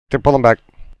Pull them back.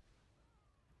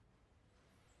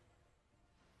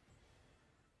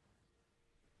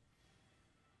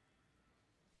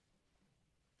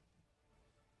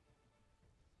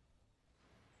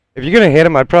 If you're gonna hit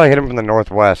him, I'd probably hit him from the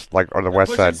northwest, like, or the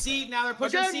west side. Now they're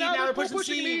pushing seed. Now they're pushing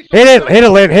seed. Hit it,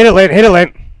 Lint. Hit it,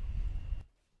 Lint.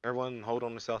 Everyone, hold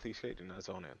on to southeast gate and that's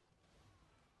on in.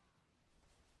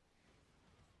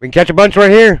 We can catch a bunch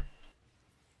right here.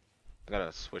 I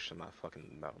gotta switch to my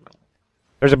fucking mountain.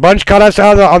 There's a bunch caught us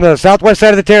on the southwest side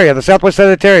of the Terry. On the southwest side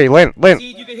of the Terry. Lint.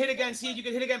 Seed, you can hit again. Seed, you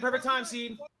can hit again. Perfect time,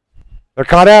 Seed. They're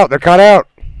caught out.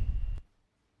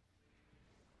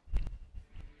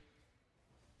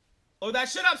 Blow that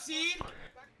shit up, Seed.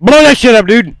 Blow that shit up,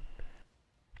 dude.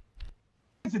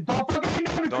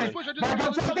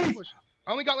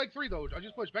 I only got like 3 though. I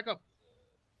just pushed. Back up.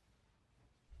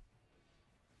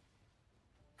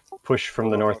 Push from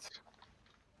the north.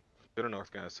 To the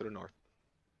north, guys. To the north.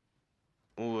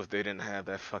 Ooh, if they didn't have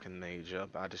that fucking mage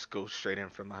up, I'd just go straight in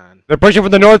from behind. They're pushing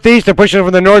from the northeast.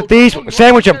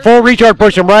 Sandwich them. Full recharge.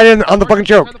 Push them right in on the fucking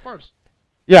choke.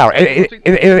 Yeah,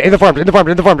 in the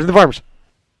farms.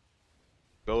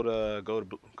 Go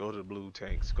to blue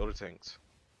tanks. Go to tanks.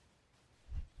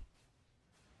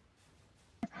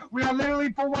 We are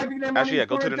literally full wiping them. Actually, yeah,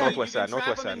 go to the northwest side.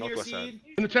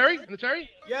 In the Terry?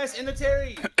 Yes, in the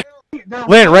Terry.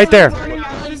 Lint, right there.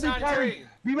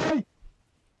 Be ready.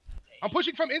 I'm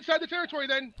pushing from inside the territory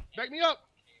then. Back me up.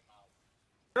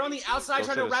 They're on the outside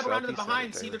trying to wrap around to the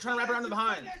behind. See, they're trying to wrap around to the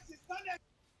behind.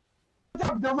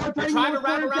 They're trying to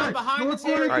wrap around behind the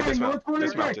Terry. Alright,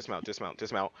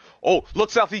 dismount. Oh, look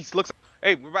southeast.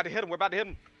 Hey, we're about to hit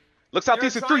him. Look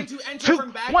southeast in 3, 2,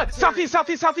 1. Southeast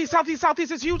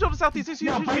is huge over southeast. Hit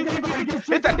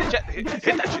that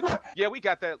shit. Yeah, we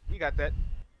got that.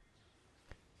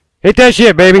 Hit that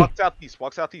shit, baby. Walk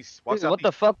southeast. What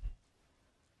the fuck?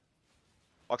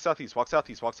 Walk southeast.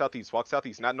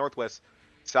 Not northwest.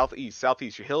 Southeast.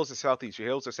 Your hills are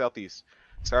southeast.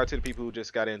 Sorry to the people who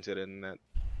just got into it and that.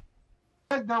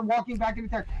 They're walking back in the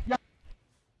Terry. Yeah.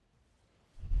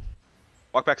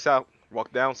 Walk back south.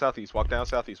 Walk down southeast. Come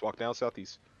down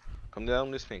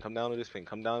this thing.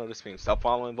 Stop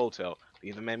following Votel.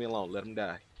 Leave the mammy alone. Let him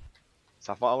die.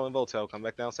 Stop following Votel. Come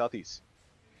back down southeast.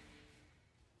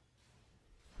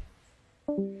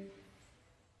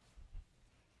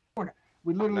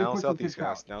 We literally down southeast,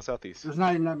 guys. Down southeast. There's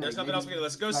not even that many. There's nothing else we can do.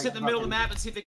 Let's go sit in the middle of the map and see if they